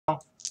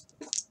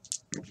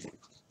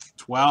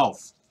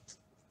12.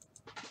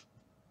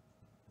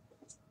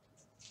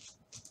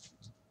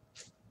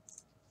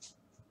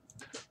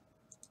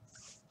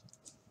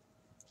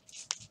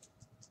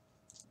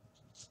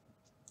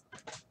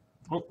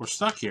 Oh, we're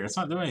stuck here. It's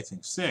not doing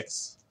anything.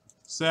 6,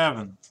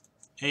 7,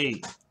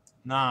 8,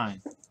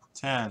 9,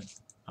 10,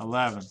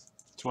 11,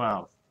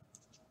 12.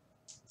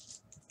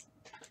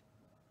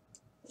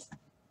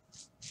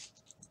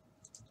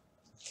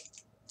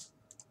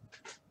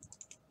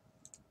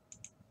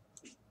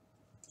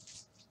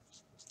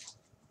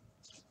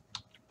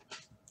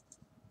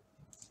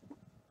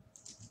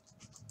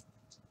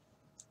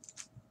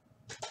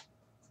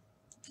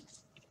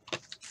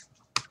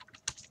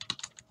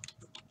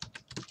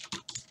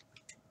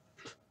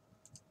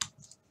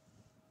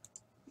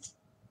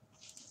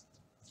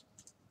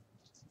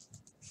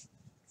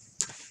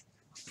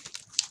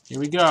 Here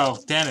we go.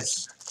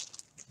 Dennis,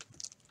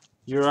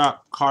 you're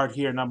up. Card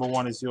here. Number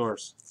 1 is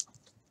yours.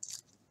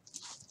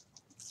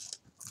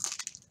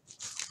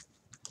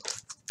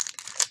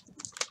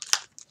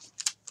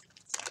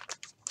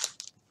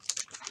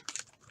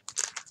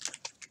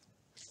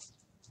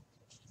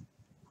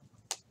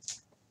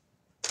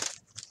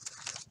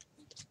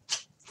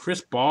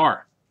 Chris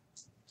Barr.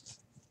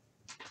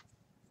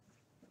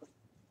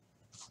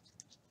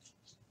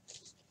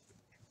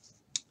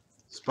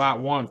 Spot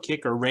 1,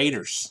 kicker,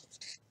 Raiders.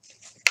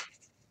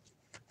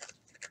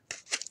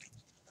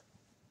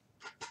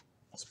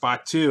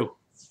 Spot 2,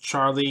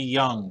 Charlie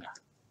Young.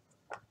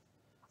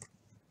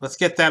 Let's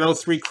get that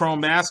 03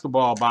 Chrome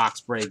Basketball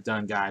box break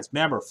done, guys.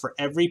 Remember, for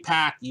every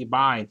pack you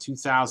buy in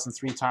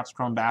 2003 Topps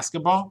Chrome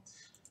Basketball,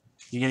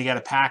 you're going to get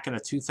a pack in a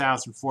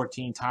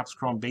 2014 Topps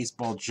Chrome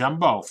Baseball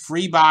Jumbo.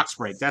 Free box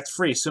break. That's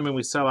free, assuming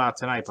we sell out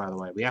tonight, by the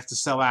way. We have to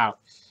sell out,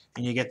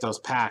 and you get those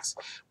packs.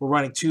 We're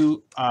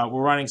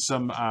running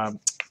some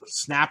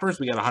snappers.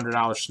 We got a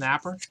 $100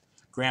 snapper.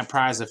 Grand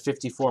prize of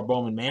 54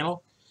 Bowman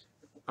Mantle.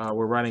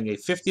 We're running a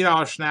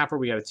 $50 snapper.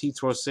 We got a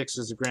T206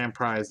 as a grand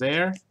prize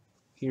there.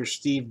 Here's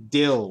Steve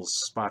Dills,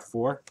 spot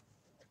 4.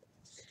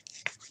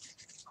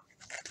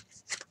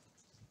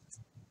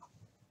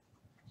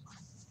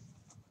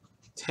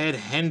 Ted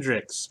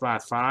Hendricks,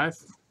 spot 5.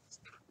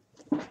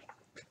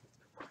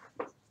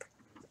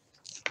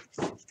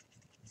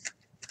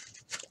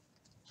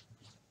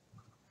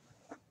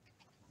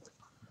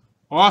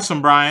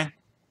 Awesome, Brian.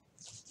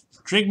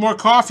 Drink more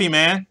coffee,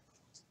 man.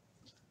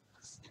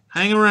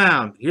 Hang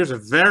around. Here's a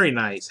very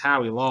nice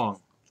Howie Long,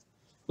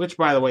 which,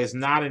 by the way, is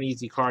not an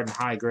easy card in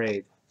high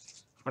grade.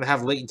 I'm going to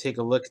have Leighton take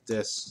a look at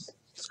this.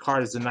 This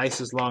card is the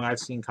nicest long I've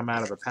seen come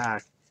out of a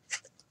pack.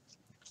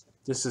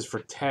 This is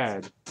for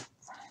Ted.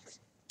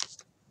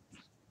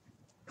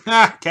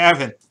 Ah,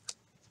 Kevin.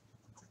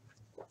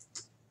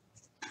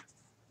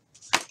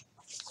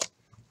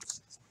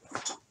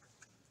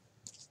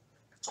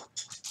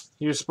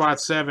 Here's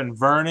spot 7,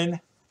 Vernon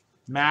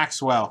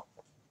Maxwell.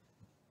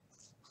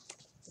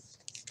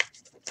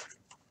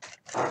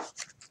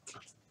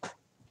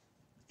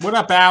 What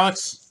up,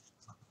 Alex?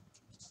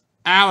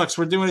 Alex,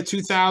 we're doing a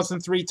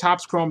 2003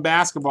 Topps Chrome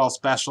Basketball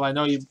special. I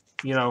know you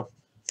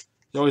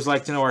always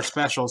like to know our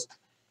specials.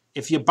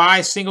 If you buy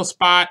single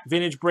spot,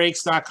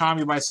 vintagebreaks.com,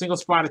 you buy single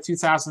spot of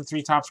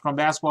 2003 Topps Chrome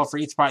Basketball for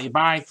each spot you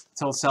buy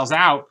until it sells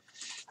out,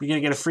 you're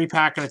going to get a free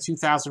pack in a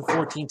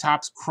 2014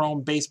 Topps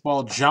Chrome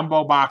Baseball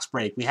Jumbo box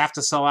break. We have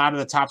to sell out of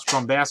the Topps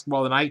Chrome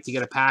Basketball tonight to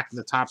get a pack in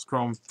the Topps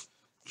Chrome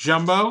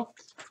Jumbo.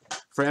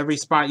 For every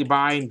spot you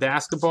buy in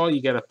basketball,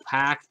 you get a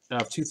pack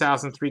of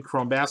 2003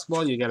 Chrome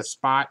Basketball. You get a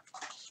spot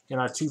in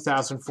our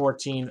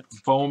 2014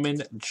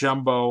 Bowman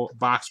Jumbo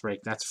box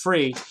break. That's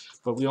free,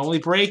 but we only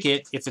break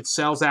it if it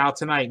sells out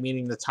tonight,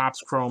 meaning the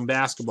Topps Chrome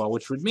Basketball,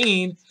 which would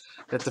mean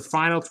that the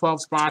final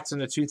 12 spots in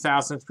the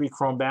 2003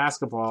 Chrome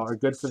Basketball are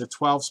good for the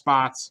 12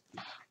 spots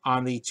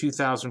on the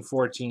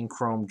 2014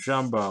 Chrome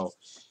Jumbo.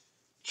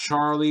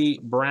 Charlie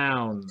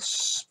Brown,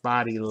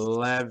 spot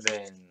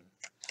 11.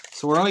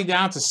 So we're only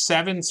down to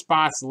 7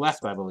 spots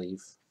left, I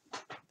believe.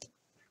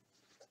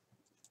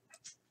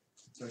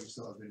 So you're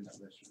still doing that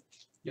list?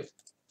 Yep.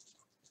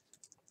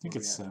 I think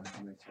it's 7.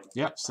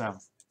 Yep, 7.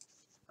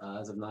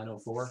 As of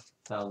 9:04,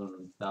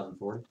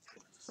 1,040.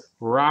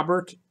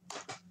 Robert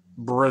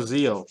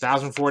Brazil,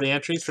 1,040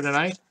 entries for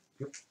tonight.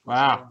 Yep.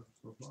 Wow.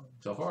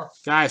 So far.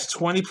 Guys,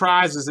 20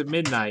 prizes at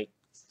midnight.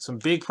 Some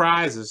big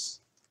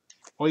prizes.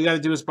 All you got to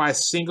do is buy a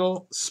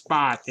single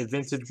spot at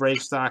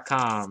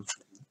vintagebreaks.com.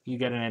 You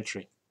get an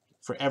entry.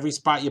 For every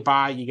spot you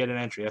buy, you get an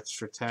entry. That's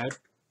for Ted.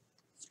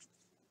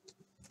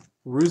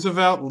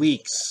 Roosevelt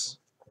Leaks.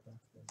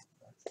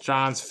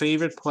 John's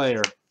favorite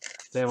player.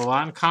 They have a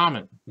lot in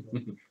common.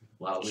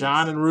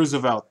 John and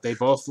Roosevelt, they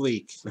both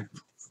leak.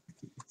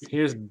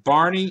 Here's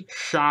Barney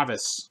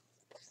Chavez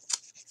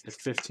at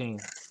 15.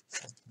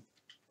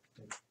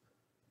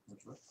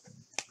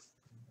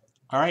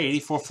 All right,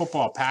 84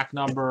 football, pack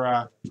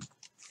number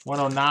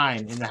 109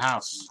 in the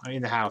house.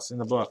 In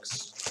the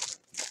books.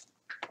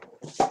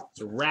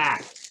 It's a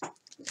rack.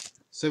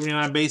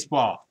 79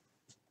 baseball.